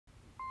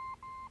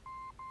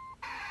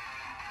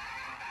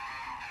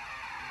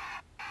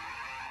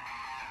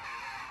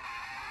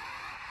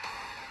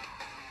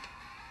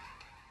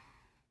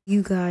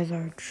You guys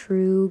are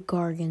true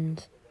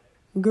Gargans.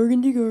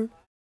 Gargandigar.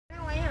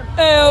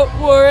 Oh,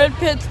 we're in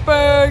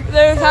Pittsburgh.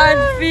 There's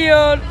Heinz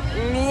Field.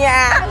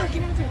 Yeah.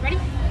 Ready?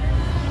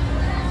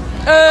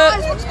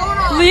 Guys, what's going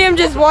on? Liam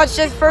just watched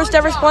his first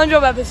ever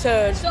SpongeBob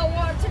episode. So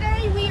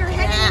today we are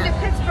heading to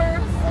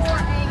Pittsburgh for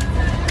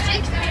a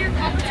Shakespeare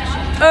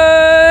competition.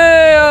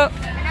 Hey,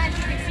 And as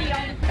you can see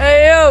on the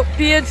hey, yo,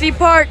 PNC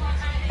Park.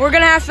 We're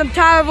gonna have some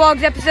Tyler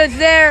Vlogs episodes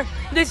there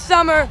this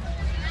summer.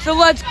 So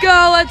let's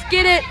go, let's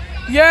get it.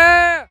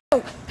 Yeah!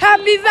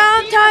 Happy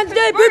Valentine's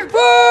Day,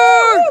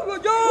 Pittsburgh!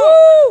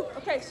 Woo!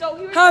 Okay, so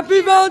here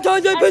Happy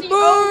Valentine's Day, at the Pittsburgh!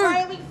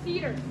 O'Reilly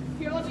Theater.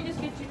 Here, let me just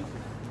get you.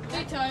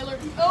 Hey, Tyler.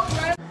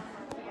 O'Reilly.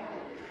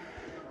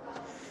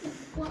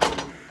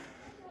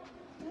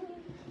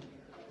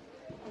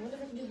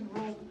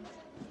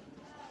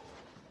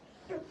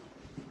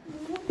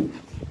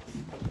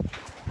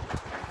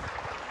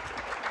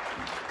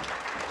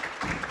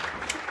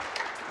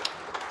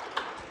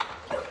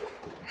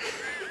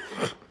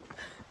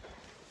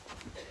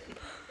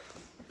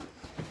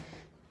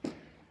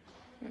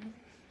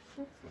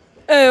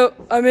 Oh,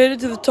 I made it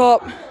to the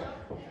top.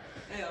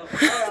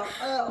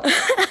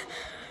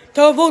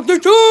 Tyler Vlogs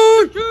Nation!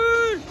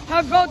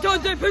 Happy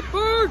Valentine's Day,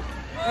 Pittsburgh!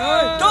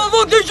 Tyler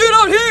Vlogs Nation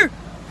out here!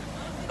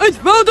 It's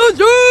Valentine's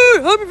Day!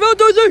 Happy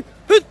Valentine's Day,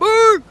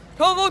 Pittsburgh!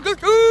 Tyler Vlogs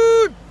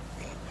Nation!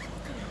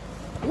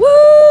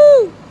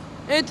 Woo!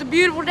 It's a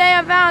beautiful day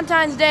on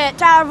Valentine's Day at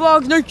Tyler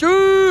Vlogs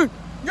Nation!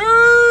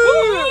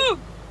 Yeah!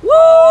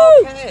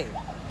 Woo! Okay.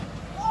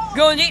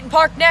 Going to Eaton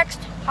Park next.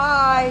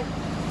 Hi.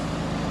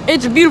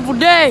 It's a beautiful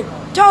day.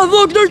 Tyler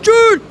Vlogs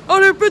Nation!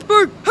 Out here in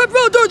Pittsburgh! Happy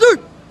Valentine's Day!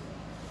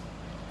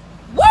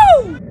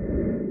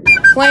 Woo!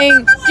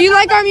 Playing. Do you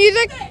like our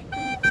music?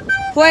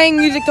 Playing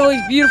music to all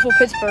these beautiful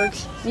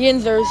Pittsburghs. The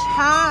Yinzers.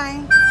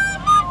 Hi.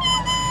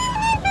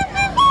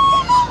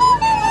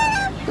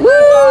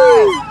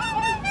 Woo!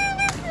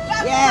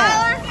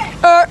 Yeah.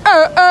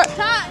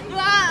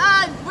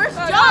 Where's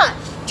Josh?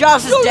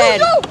 Josh is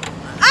dead.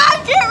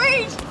 I can't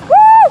reach.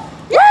 Woo!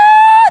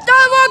 Yeah!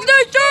 Tyler Vlogs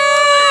Nation!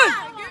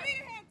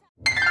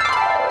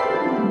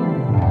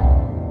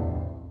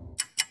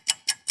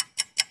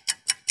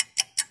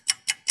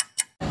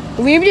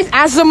 Liam just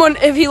asked someone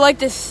if he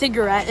liked a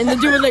cigarette, and the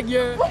dude was like,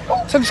 yeah.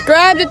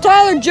 Subscribe to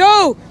Tyler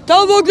Joe!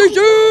 Tyler Vlogs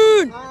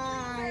Nation!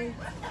 Hi.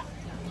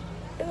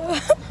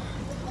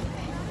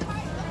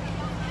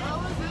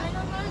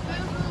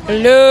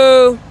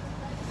 Hello.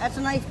 That's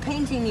a nice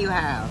painting you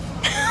have.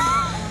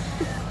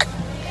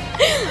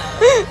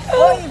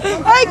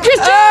 Hi,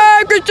 Christian!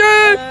 Hi,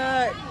 Christian!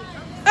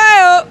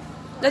 Hey,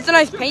 that's a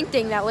nice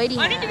painting that lady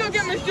has. I need to go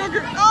get my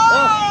sugar.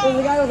 Oh, there's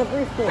a guy with a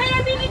briefcase.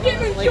 I need to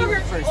get my Lady sugar.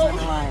 first, never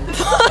mind.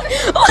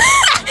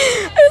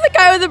 There's a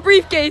guy with a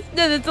briefcase.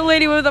 No, that's a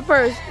lady with a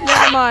purse.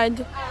 Never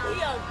mind.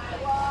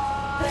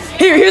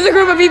 Here's a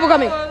group of people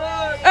coming.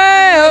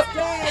 Hey,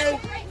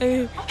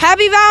 Hey,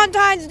 Happy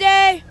Valentine's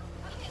Day!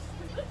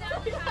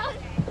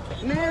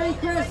 Merry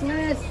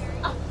Christmas.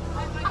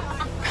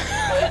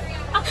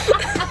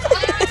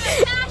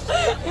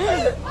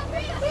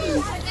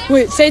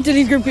 Wait, say it to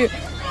these group people.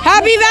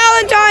 Happy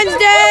Valentine's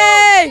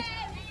Day!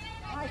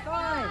 High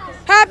five.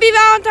 Happy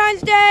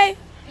Valentine's Day!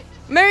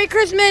 Merry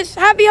Christmas!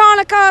 Happy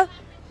Hanukkah!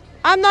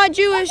 I'm not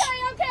Jewish.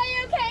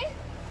 Okay.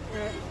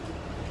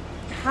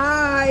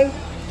 Hi.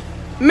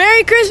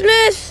 Merry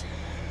Christmas!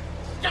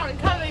 John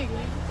coming.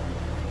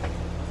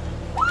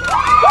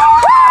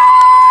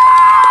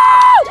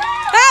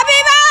 Happy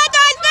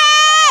Valentine's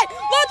Day!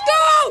 Let's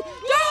go!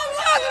 Tyler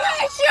Vlogs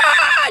Nation!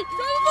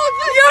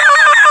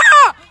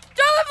 Yeah!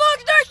 Tyler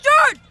Vlogs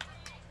Nation!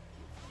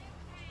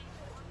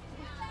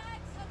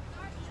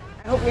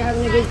 I hope you're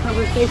having a good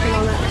conversation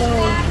on that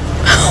phone.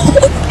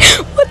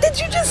 What did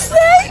you just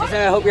say? I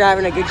said I hope you're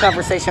having a good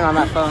conversation on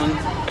that phone.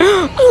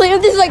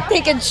 Liam is like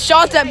taking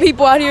shots at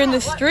people out here in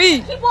the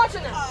street. Keep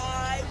watching them.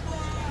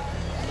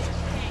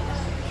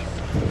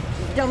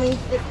 Dummy.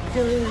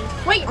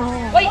 Wait,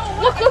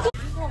 look.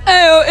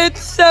 Oh,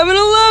 it's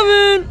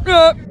 7-Eleven.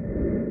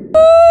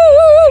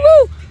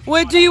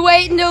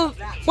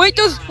 Wait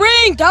till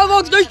spring. Tyler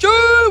Vlogs Nation.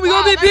 We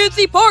gonna be at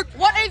PNC Park.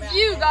 What a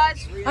view,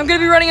 guys. I'm gonna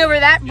be running over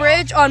that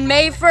bridge on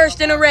May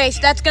 1st in a race.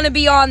 That's gonna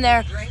be on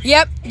there.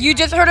 Yep, you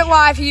just heard it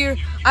live here.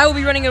 I will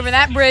be running over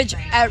that bridge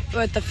at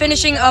the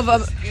finishing of a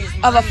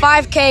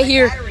 5K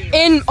here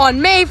on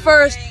May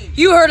 1st.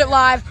 You heard it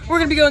live. We're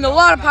gonna be going to a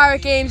lot of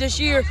Pirate games this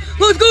year.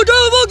 Let's go,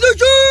 Tyler Vlogs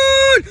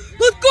Nation!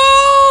 Let's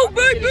go,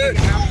 baby!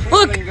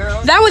 Look,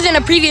 that was in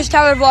a previous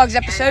Tyler Vlogs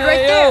episode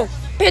right there.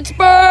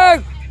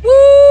 Pittsburgh! Woo!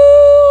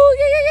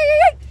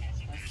 Yeah.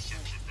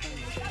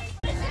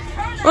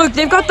 Look,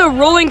 they've got the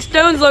Rolling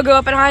Stones logo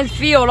up at Heinz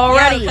Field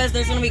already. Yeah, because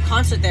there's gonna be a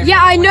concert there.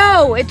 Yeah, I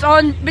know. It's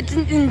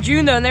in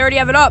June though, and they already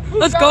have it up.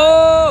 Let's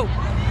go!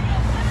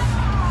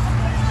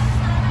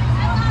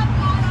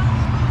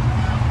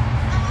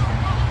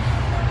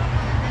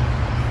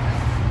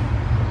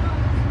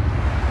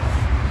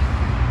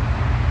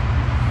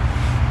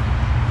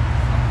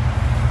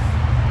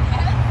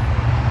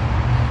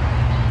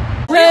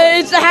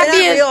 It's the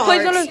happiest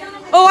place on earth.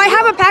 Oh, I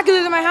have a pack of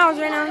those in my house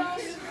right now.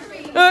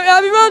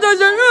 Happy Valentine's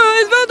Day!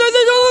 It's Valentine's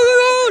Day!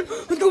 Oh my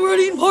God! Let's go. We're at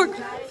Eaton Park.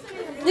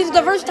 This is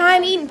the first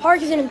time Eaton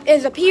Park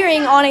is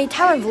appearing on a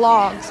Tyler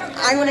Vlogs.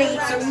 I'm gonna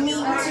eat some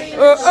meat.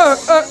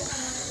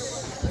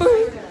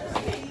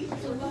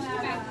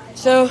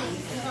 So,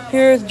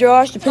 here's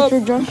Josh, the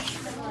Pittsburgh Josh.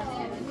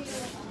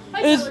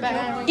 It's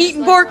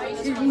Eaton Park.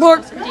 Eaton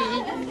Park.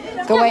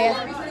 Go away.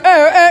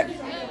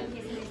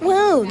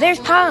 Whoa, there's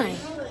pie.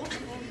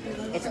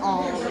 It's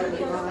all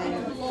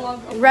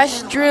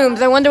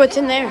Restrooms. I wonder what's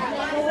in there.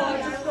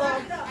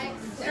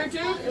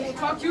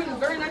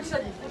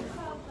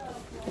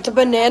 It's a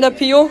banana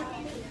peel.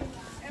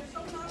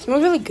 It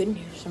smells really good in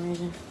here for some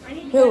reason.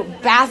 Yo,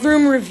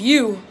 bathroom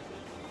review.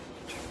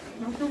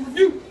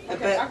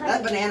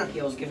 That banana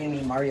peel is giving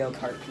me Mario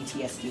Kart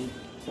PTSD.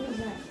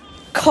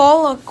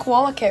 Call a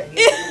koala care.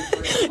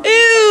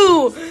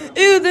 Ew!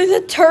 Ew, there's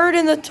a turd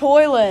in the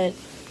toilet.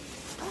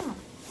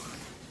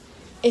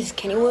 Is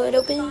Kennywood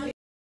open?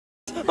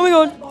 Oh my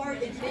God.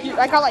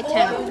 I got like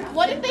 10.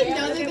 What if they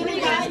know they're gonna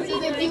have to do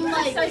the thing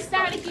like so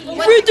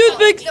staticky? Free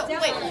toothpicks! No,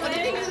 wait, what if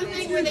they do the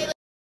thing where they like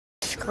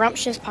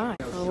Scrumptious pie.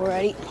 Oh, we're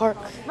at Eaton Park.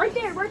 right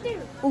there?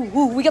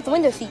 Ooh, we got the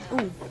window seat.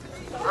 Ooh.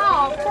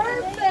 Oh,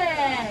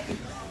 perfect.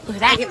 Look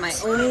at that. I get my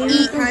own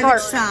Eaton private Park.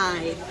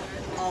 side.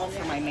 All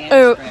for my man.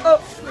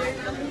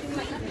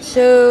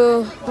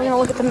 So, we're gonna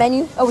look at the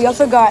menu. Oh, we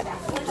also got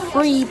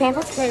free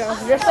pamphlets. Okay,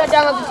 guys, just sat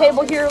down at the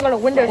table here. We're gonna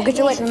window. We'll get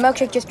you later. The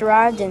milkshake just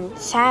arrived, and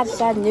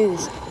sad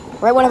news.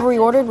 Right whenever we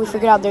ordered, we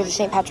figured out there's a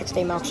St. Patrick's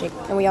Day milkshake,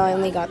 and we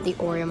only got the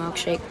Oreo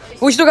milkshake.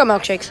 But we still got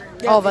milkshakes,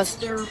 all of us.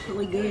 They're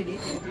really good.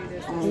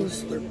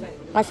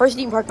 My first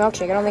Eaton Park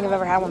milkshake. I don't think I've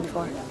ever had one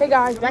before. Hey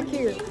guys, back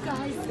here.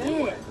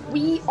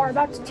 We are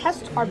about to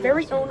test our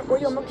very own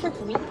Oreo milkshake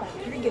from Eaton Park.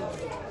 Here we go.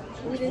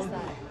 What is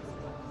that?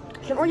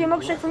 It's an Oreo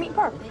milkshake from Eaton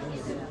Park.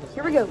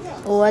 Here we go.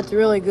 Oh, that's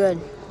really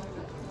good.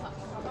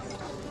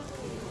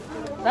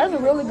 That is a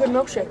really good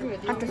milkshake,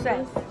 I have to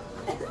say.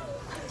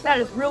 That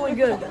is really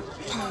good.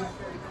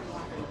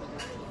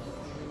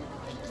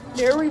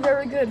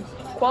 Very good.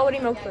 Quality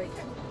milkshake.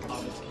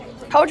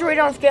 How would you rate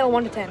it on a scale of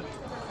 1 to 10?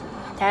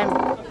 10.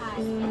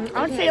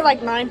 I would say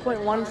like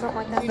 9.1, something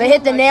like that. They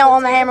hit the nail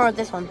on the hammer with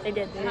this one. They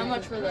did. How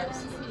much were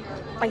those?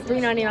 Like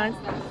 $3.99.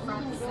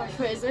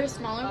 Wait, is there a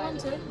smaller one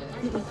too?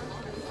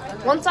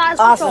 One size fits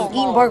Awesome. all.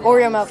 Eaton Park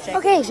Oreo milkshake.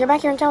 Okay, so we're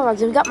back here in Televox,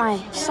 and we got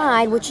my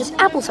side, which is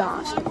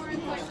applesauce.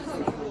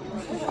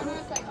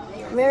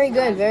 Very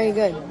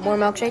good. More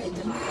milkshake.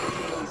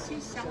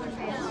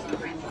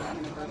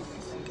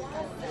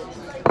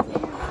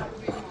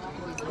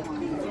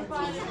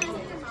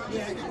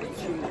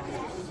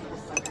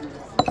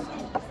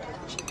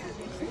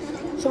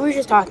 So we were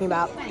just talking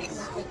about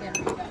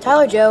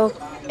Tyler Joe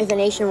is a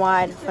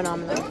nationwide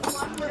phenomenon.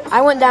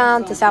 I went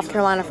down to South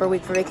Carolina for a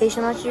week for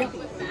vacation last year,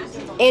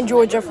 and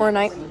Georgia for a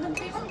night,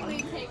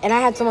 and I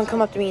had someone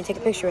come up to me and take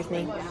a picture with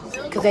me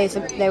because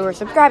they were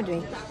subscribed to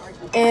me.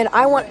 And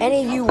I want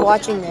any of you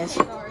watching this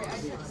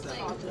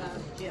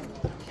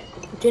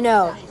to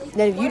know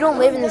that if you don't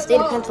live in the state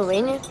of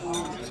Pennsylvania,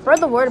 spread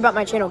the word about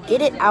my channel.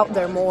 Get it out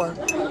there more.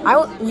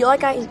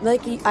 Like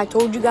I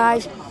told you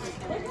guys,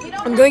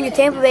 I'm going to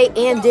Tampa Bay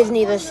and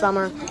Disney this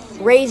summer.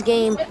 Rays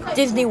game,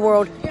 Disney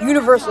World,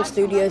 Universal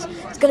Studios.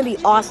 It's going to be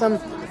awesome.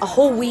 A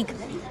whole week.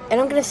 And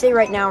I'm going to say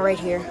right now, right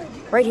here,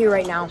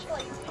 right now,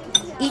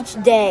 each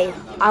day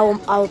I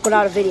will put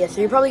out a video.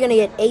 So you're probably going to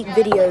get 8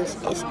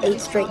 videos. It's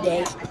 8 straight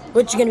days,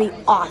 which is going to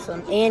be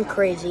awesome and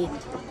crazy.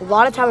 A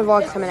lot of Tyler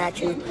Vlogs coming at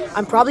you.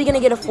 I'm probably going to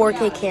get a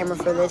 4K camera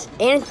for this,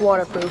 and it's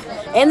waterproof.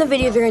 And the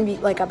videos are going to be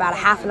like about a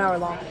half an hour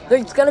long.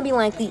 It's going to be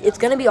lengthy. It's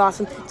going to be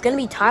awesome. It's going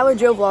to be Tyler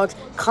Joe Vlogs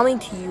coming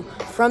to you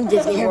from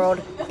Disney World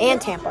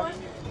and Tampa.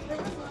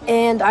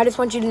 And I just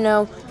want you to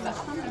know,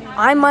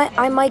 I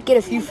might get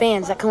a few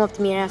fans that come up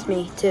to me and ask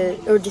me to,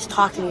 or just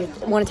talk to me,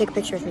 want to take a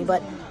picture with me.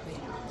 But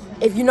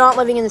if you're not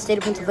living in the state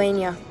of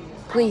Pennsylvania,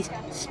 please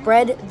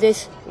spread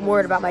this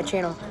word about my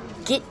channel.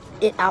 Get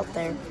it out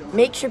there.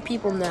 Make sure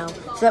people know,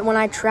 so that when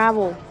I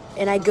travel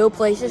and I go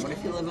places, What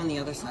if you live on the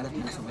other side of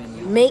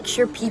Pennsylvania? make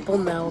sure people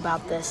know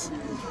about this.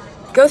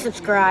 Go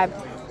subscribe,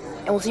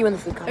 and we'll see you when the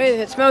food comes. Hey,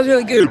 it smells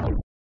really good.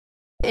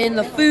 And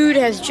the food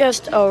has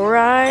just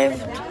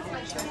arrived.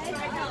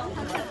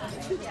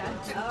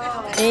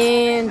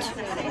 And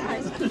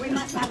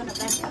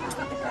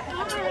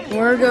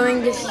we're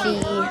going to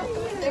see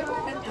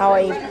how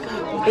a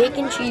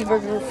bacon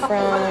cheeseburger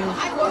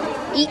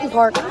from Eaton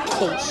Park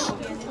tastes.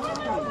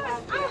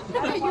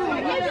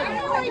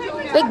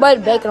 Big bite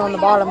of bacon on the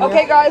bottom here.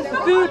 Okay, guys, the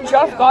food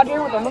just got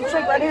here with a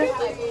milkshake right here.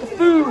 The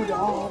food,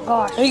 oh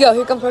gosh. Here you go.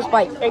 Here comes first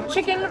bite. A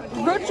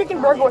grilled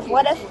chicken burger with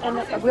lettuce and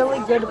a really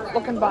good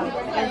looking bun.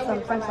 And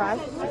some french fries,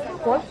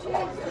 of course.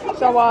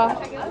 So,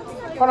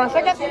 hold on a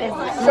second and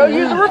show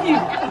you the review.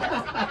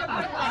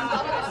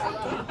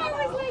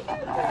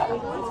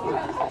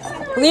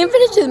 Liam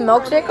finished his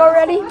milkshake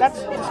already? That's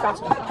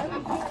disgusting.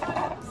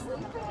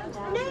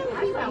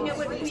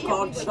 It's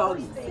called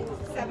chug.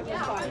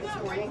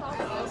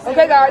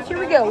 Okay, guys, here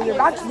we go. We're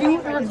about to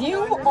do the review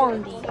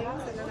on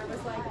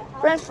the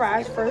french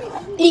fries first.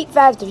 Eat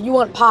fast if you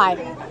want pie.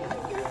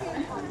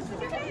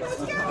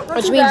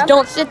 Which means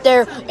don't sit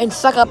there and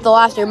suck up the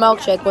last of your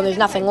milkshake when there's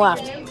nothing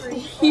left.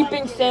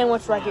 Heaping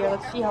sandwich right here.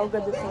 Let's see how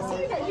good this one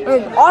is.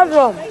 It's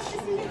awesome.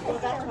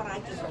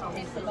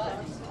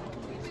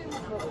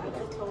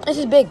 This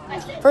is big.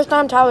 First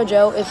time Tyler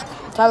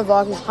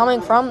Vlog is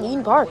coming from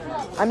Eden Park.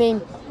 I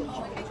mean,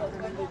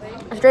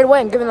 straight away,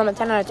 I'm giving them a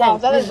 10 out of 10. Wow,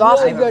 that this is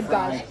awesome. really good,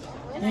 guys.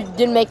 You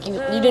didn't make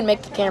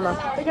the camera.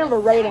 They can have a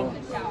rating.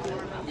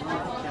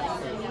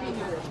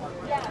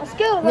 Let's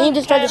go. Me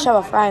just tried to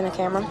shove a fry in the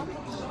camera.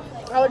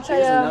 I would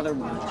say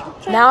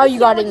Now you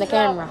got it in the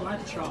camera.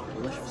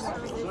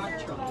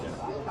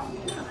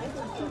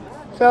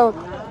 So,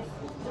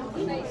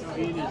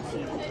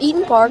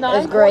 Eden Park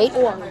is great.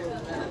 9.4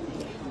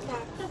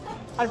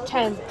 out of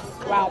 10.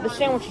 Wow, this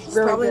sandwich is It's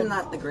very probably good.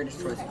 not the greatest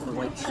choice for the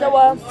white So,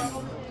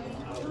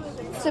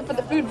 that's it for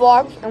the food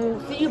vlogs, and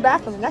we'll see you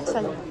back in the next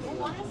segment.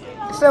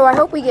 So I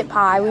hope we get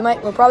pie.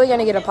 We're probably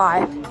gonna get a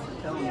pie.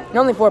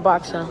 They're only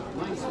 $4, so.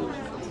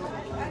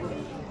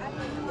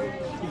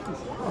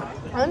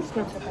 I'm just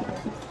gonna sit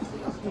back here.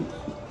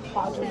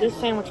 Wow, dude, this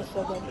sandwich is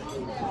so good.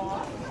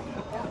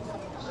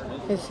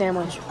 This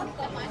sandwich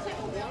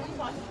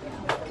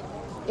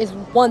is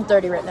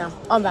 $1.30 right now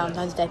on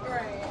Valentine's Day.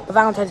 But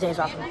Valentine's Day is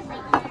awesome.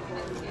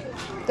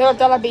 They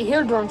thought I'd be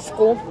here during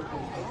school.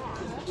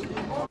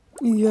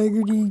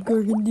 Yikers,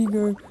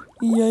 gargandigar,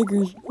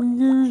 yikers.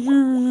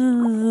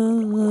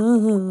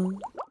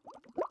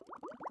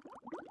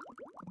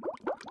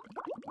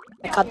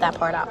 I cut that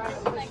part out.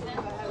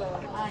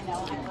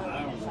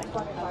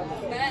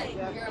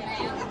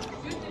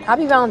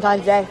 Happy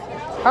Valentine's Day.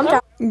 From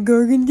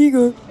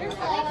Gargandigar.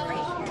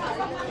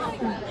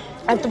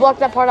 I have to block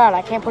that part out.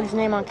 I can't put his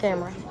name on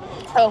camera.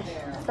 Oh,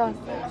 sorry.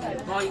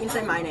 Well, you can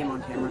say my name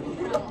on camera.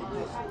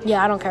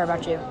 Yeah, I don't care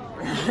about you.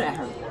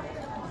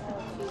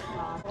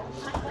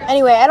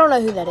 Anyway, I don't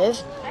know who that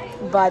is,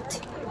 but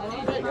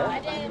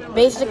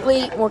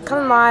basically, we're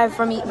coming live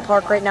from Eaton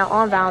Park right now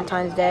on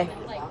Valentine's Day.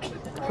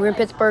 We're in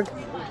Pittsburgh.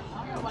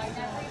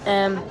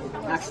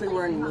 Actually,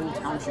 we're in Moon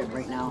Township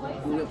right now.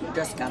 We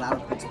just got out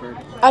of Pittsburgh.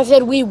 I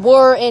said we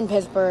were in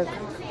Pittsburgh.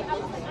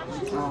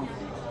 Oh,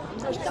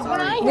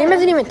 Liam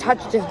hasn't even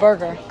touched his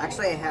burger.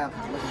 actually, I have.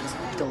 Look at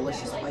this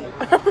delicious bite.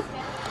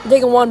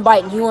 Taking one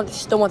bite and he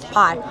still wants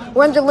pie.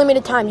 We're under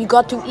limited time. You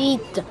got to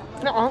eat.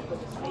 Nuh-uh.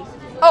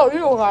 Oh, you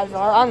guys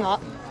are. I'm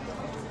not.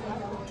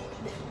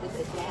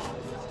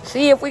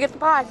 See if we get the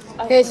pie.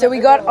 Okay, so we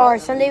got our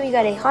sundae. We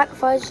got a hot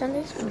fudge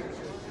sundae.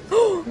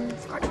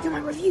 Forgot to do my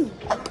review.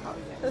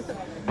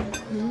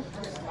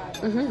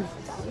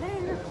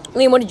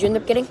 Liam, what did you end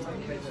up getting?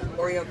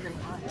 Oreo cream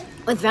pie.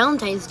 With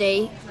Valentine's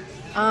Day,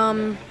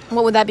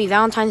 what would that be?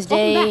 Valentine's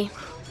Day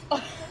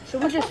So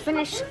we just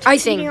finished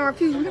icing. eating our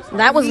food.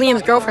 That was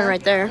Liam's girlfriend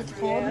right there.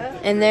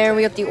 And there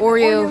we got the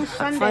Oreo hot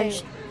Sundae.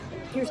 fudge.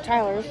 Here's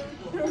Tyler's.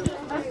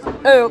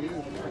 Oh.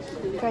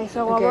 Okay,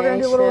 so we're Okay,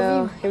 gonna do a little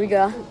so review. here we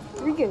go.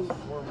 Here we go.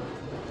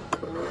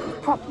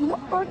 Pop you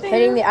up right there.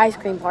 Hitting the ice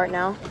cream part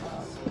now.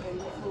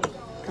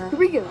 Here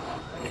we go.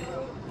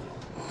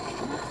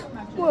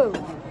 Whoa.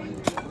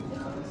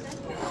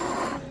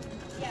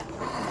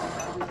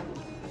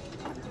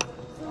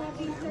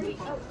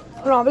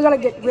 Hold on, we gotta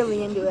get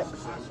really into it.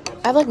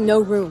 I have like no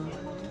room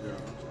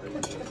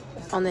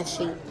on this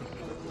seat.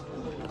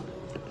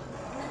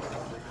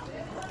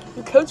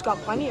 Your coat's got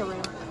plenty of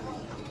room.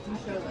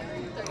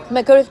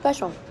 My coat is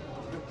special.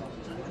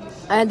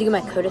 I had to give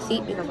my coat a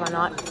seat because why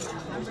not?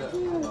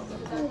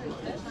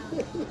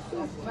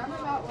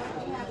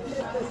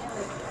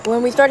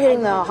 When we start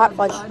hitting the hot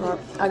fudge,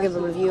 I'll give a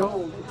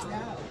review.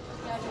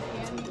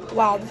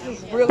 Wow, this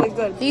is really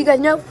good. So you guys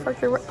know for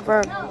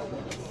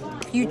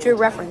future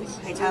reference.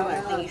 Hey, Tyler,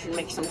 I think you should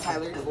make some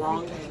Tyler's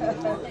Vlog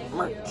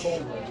merch.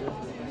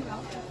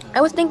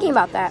 I was thinking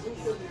about that.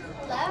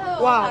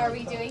 Wow. How are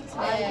we doing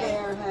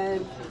today?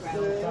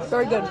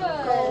 Very good.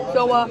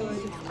 So,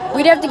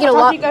 We'd have to get a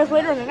talk lot. to you guys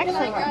later in the next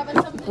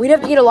one. We'd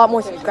have to get a lot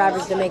more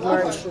subscribers to make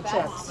merch.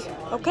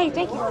 Okay,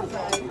 thank you.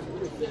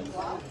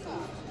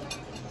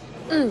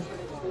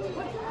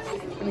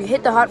 If you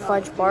hit the hot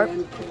fudge part,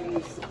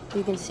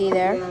 you can see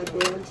there.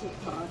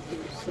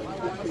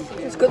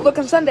 It's good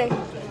looking Sunday.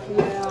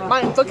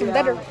 Mine's looking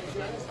better.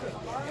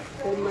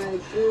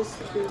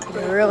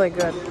 Really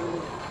good.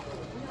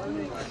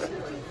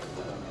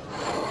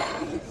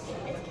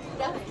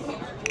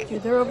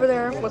 Dude, they're over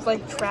there with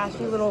like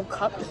trashy little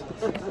cups.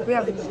 We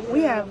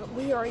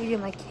are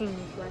eating like kings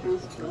right now.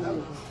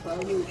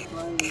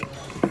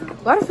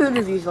 A lot of food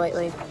reviews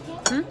lately.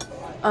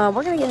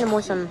 We're gonna get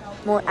into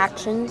more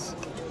actions.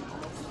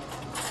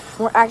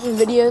 More action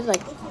videos,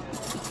 like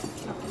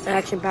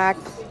action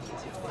packed.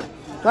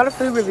 A lot of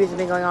food reviews have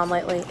been going on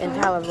lately in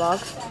Tyler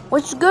Vlogs,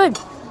 which is good.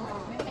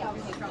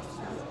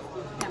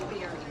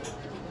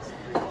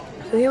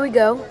 So here we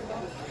go.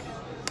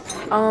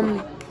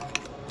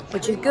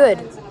 Which is good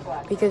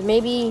because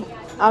maybe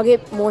I'll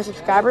get more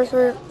subscribers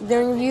for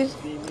doing reviews.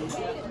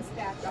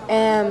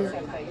 And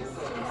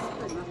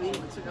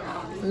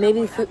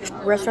maybe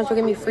restaurants will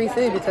give me free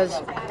food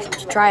because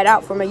to try it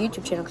out for my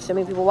YouTube channel because so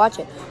many people watch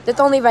it. That's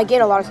only if I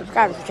get a lot of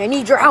subscribers, which I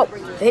need your help.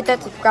 So hit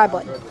that subscribe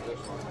button.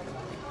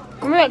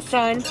 Remember that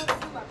sign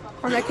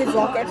on that kid's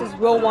locker that says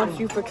Will wants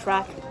you for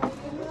track?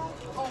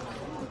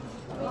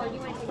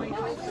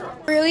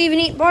 We're leaving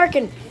Eaton Park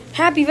and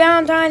happy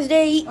Valentine's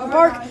Day, Eaton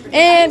Park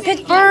and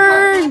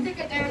Pittsburgh!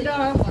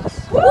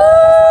 Woo!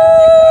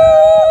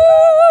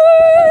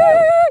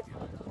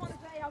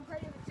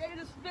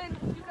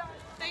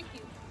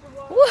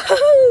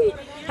 Woohoo!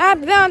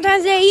 Happy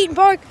Valentine's Day, Eaton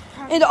Park,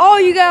 and to all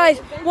you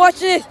guys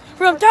watching this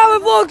from Tyler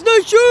Vlogs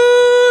Nation!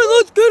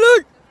 Let's get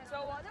it!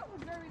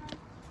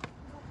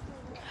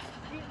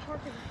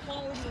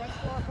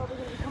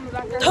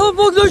 Tyler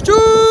Vlogs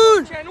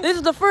Nation! This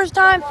is the first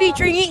time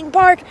featuring Eaton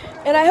Park,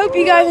 and I hope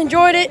you guys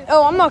enjoyed it.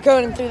 Oh, I'm not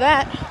going through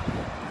that.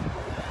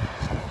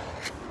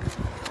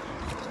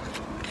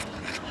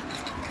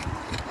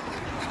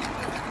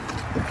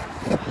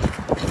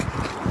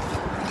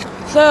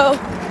 So,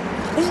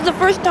 this is the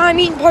first time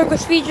Eaton Park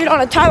was featured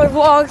on a Tyler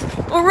Vlogs.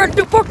 We're running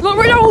to park lot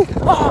right now.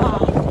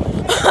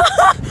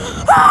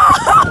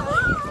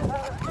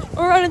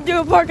 We're running to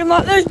a parking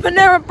lot. There's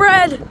Panera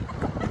Bread.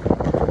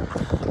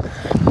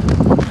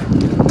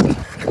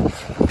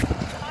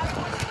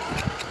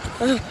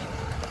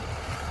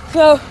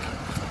 So,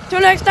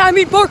 till next time,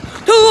 Eaton Park.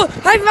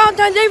 Happy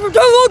Valentine's Day from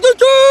Tyler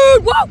Vlogs.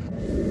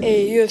 Woo!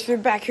 Hey, yes, we're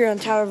back here on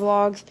Tyler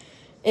Vlogs,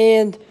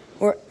 and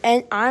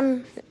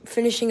I'm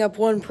finishing up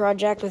one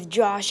project with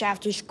Josh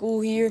after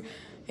school here,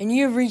 and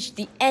you've reached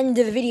the end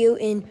of the video,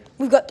 and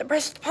we've got the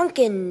breast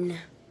pumpkin.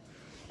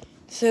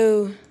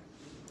 So,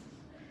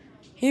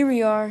 here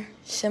we are,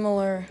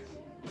 similar.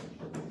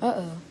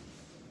 Uh-oh.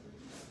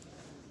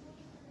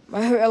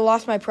 I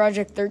lost my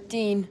project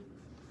 13.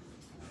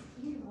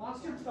 You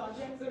lost your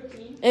project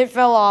 13? It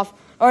fell off.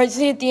 All right,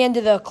 see you at the end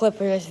of the clip of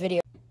this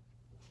video.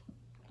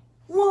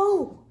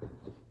 Whoa!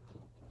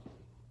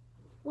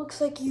 Looks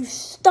like you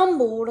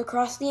stumbled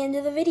across the end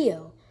of the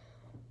video.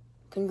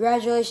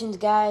 Congratulations,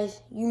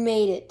 guys. You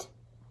made it.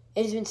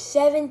 It has been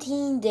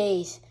 17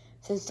 days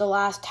since the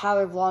last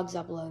Tyler Vlogs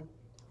upload.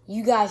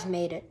 You guys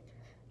made it.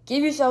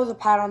 Give yourselves a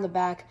pat on the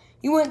back.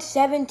 You went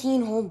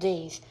 17 whole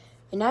days.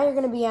 And now you're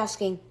going to be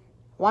asking,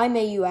 why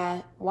may you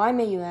ask?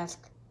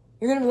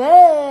 You're going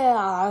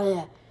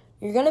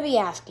to be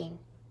asking,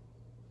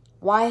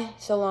 why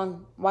so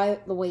long? Why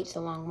the wait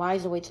so long? Why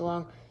is the wait so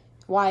long?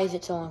 Why is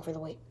it so long for the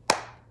wait?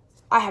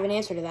 I have an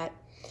answer to that.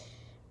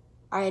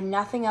 I had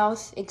nothing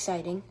else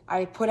exciting.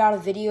 I put out a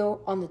video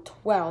on the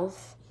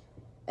 12th,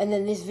 and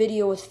then this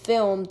video was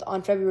filmed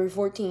on February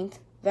 14th,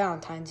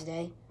 Valentine's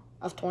Day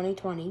of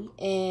 2020,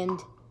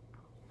 and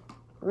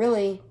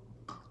really,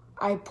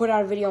 I put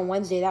out a video on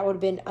Wednesday. That would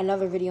have been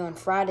another video on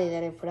Friday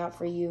that I put out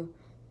for you.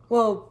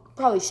 Well,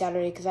 probably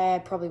Saturday, because I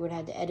probably would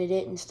have had to edit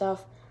it and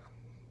stuff.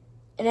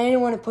 And I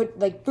didn't want to put,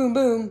 like, boom,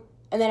 boom,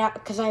 and then,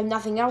 because I have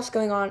nothing else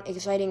going on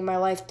exciting in my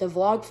life to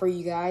vlog for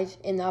you guys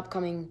in the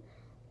upcoming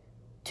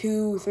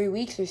 2-3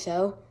 weeks or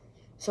so.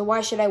 So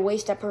why should I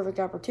waste that perfect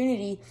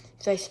opportunity?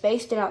 So I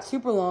spaced it out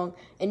super long.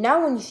 And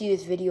now when you see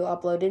this video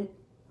uploaded,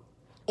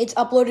 it's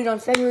uploaded on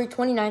February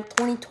 29th,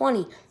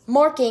 2020,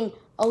 marking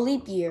a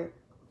leap year,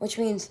 which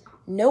means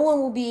no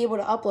one will be able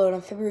to upload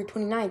on February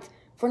 29th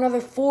for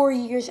another 4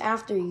 years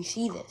after you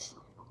see this.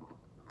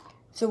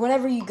 So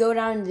whenever you go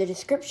down in the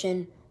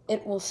description,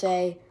 it will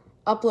say,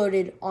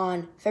 uploaded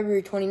on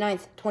February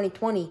 29th,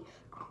 2020.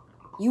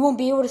 You won't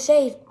be able to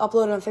say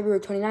uploaded on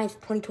February 29th,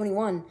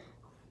 2021.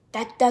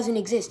 That doesn't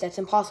exist. That's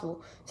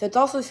impossible. So it's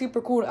also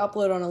super cool to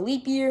upload on a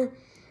leap year.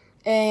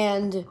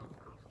 And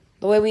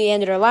the way we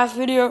ended our last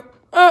video,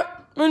 my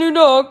new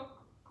dog.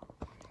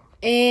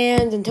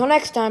 And until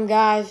next time,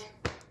 guys.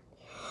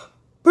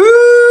 Peace!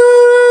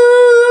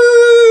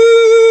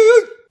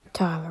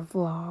 Tyler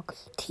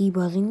Vlogs,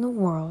 T-buzzing the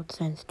world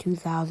since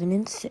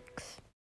 2006.